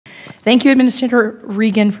Thank you, Administrator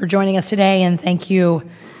Regan, for joining us today, and thank you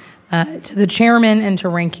to the Chairman and to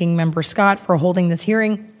Ranking Member Scott for holding this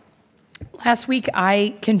hearing. Last week,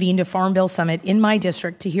 I convened a Farm Bill Summit in my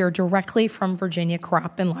district to hear directly from Virginia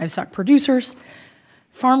crop and livestock producers,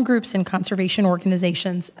 farm groups, and conservation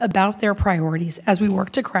organizations about their priorities as we work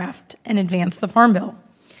to craft and advance the Farm Bill.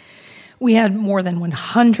 We had more than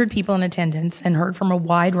 100 people in attendance and heard from a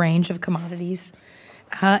wide range of commodities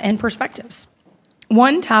and perspectives.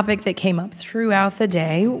 One topic that came up throughout the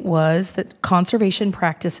day was the conservation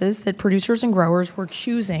practices that producers and growers were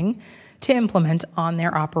choosing to implement on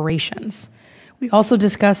their operations. We also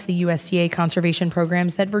discussed the USDA conservation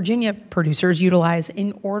programs that Virginia producers utilize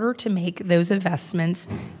in order to make those investments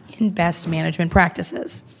in best management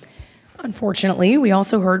practices. Unfortunately, we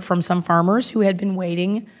also heard from some farmers who had been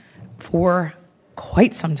waiting for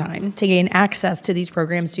quite some time to gain access to these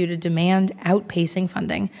programs due to demand outpacing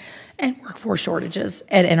funding and workforce shortages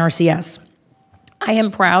at NRCS. I am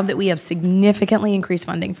proud that we have significantly increased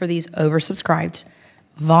funding for these oversubscribed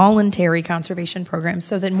voluntary conservation programs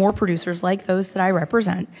so that more producers like those that I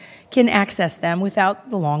represent can access them without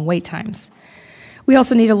the long wait times. We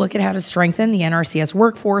also need to look at how to strengthen the NRCS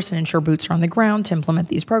workforce and ensure boots are on the ground to implement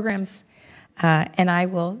these programs. And I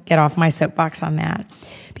will get off my soapbox on that.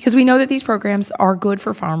 Because we know that these programs are good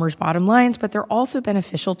for farmers' bottom lines, but they're also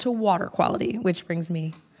beneficial to water quality, which brings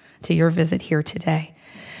me to your visit here today.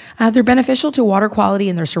 They're beneficial to water quality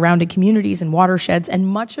in their surrounding communities and watersheds, and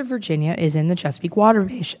much of Virginia is in the Chesapeake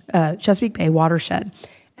Bay watershed.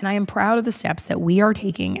 And I am proud of the steps that we are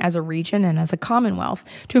taking as a region and as a Commonwealth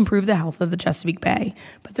to improve the health of the Chesapeake Bay.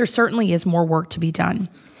 But there certainly is more work to be done.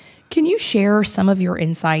 Can you share some of your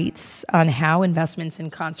insights on how investments in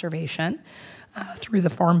conservation through the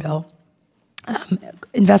Farm Bill,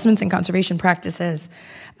 investments in conservation practices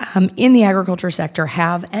in the agriculture sector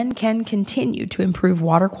have and can continue to improve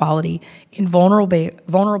water quality in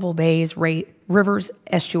vulnerable bays, rivers,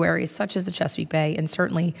 estuaries, such as the Chesapeake Bay, and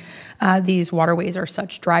certainly these waterways are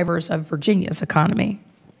such drivers of Virginia's economy?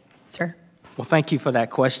 Sir. Well, thank you for that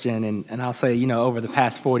question, and I'll say, over the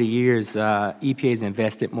past 40 years, EPA has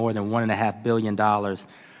invested more than $1.5 billion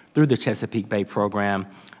through the Chesapeake Bay program,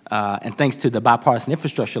 and thanks to the bipartisan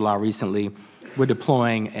infrastructure law recently, we're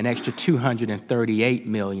deploying an extra $238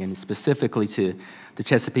 million specifically to the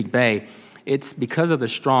Chesapeake Bay. It's because of the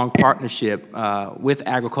strong partnership with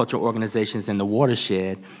agricultural organizations in the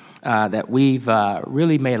watershed that we've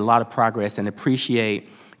really made a lot of progress and appreciate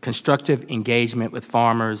constructive engagement with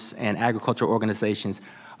farmers and agricultural organizations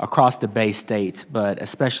across the Bay states, but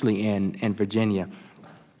especially in Virginia.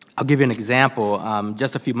 I'll give you an example.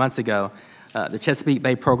 Just a few months ago, the Chesapeake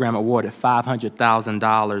Bay program awarded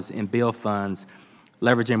 $500,000 in bill funds,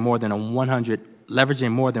 leveraging more than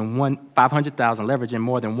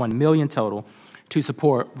 $1 million total to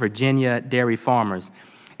support Virginia dairy farmers.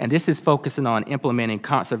 And this is focusing on implementing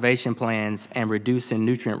conservation plans and reducing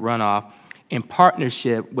nutrient runoff in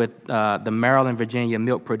partnership with the Maryland Virginia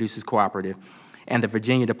Milk Producers Cooperative and the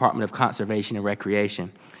Virginia Department of Conservation and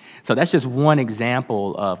Recreation. So that's just one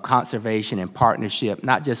example of conservation and partnership,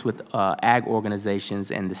 not just with ag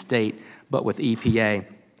organizations and the state, but with EPA.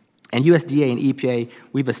 And USDA and EPA,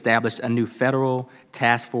 we've established a new federal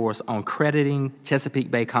task force on crediting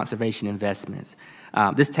Chesapeake Bay conservation investments.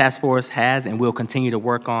 This task force has and will continue to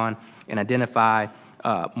work on and identify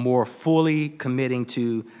more fully committing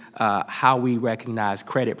to how we recognize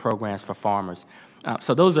credit programs for farmers.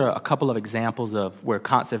 So those are a couple of examples of where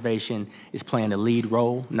conservation is playing a lead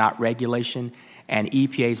role, not regulation, and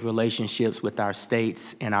EPA's relationships with our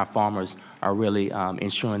states and our farmers are really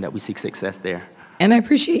ensuring that we seek success there. And I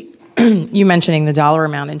appreciate you mentioning the dollar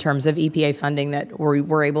amount in terms of EPA funding that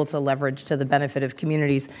we're able to leverage to the benefit of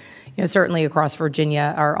communities. Certainly across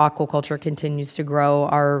Virginia, our aquaculture continues to grow.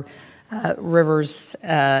 Our rivers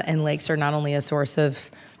and lakes are not only a source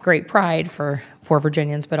of great pride for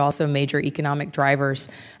Virginians, but also major economic drivers.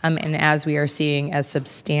 And as we are seeing as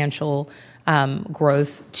substantial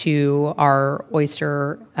growth to our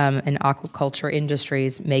oyster and aquaculture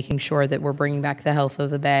industries, making sure that we're bringing back the health of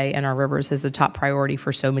the bay and our rivers is a top priority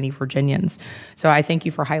for so many Virginians. So I thank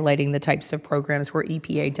you for highlighting the types of programs where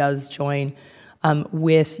EPA does join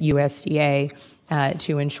with USDA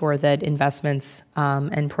to ensure that investments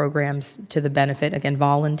and programs to the benefit, again,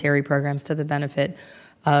 voluntary programs to the benefit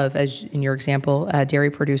of, as in your example,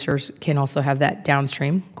 dairy producers can also have that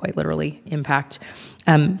downstream, quite literally, impact.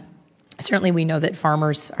 Certainly we know that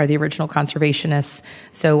farmers are the original conservationists,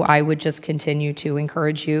 so I would just continue to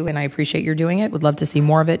encourage you, and I appreciate you're doing it, would love to see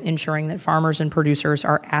more of it, ensuring that farmers and producers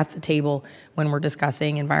are at the table when we're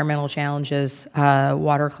discussing environmental challenges,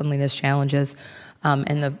 water cleanliness challenges,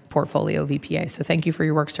 and the portfolio of EPA. So thank you for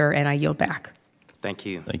your work, sir, and I yield back. Thank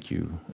you. Thank you.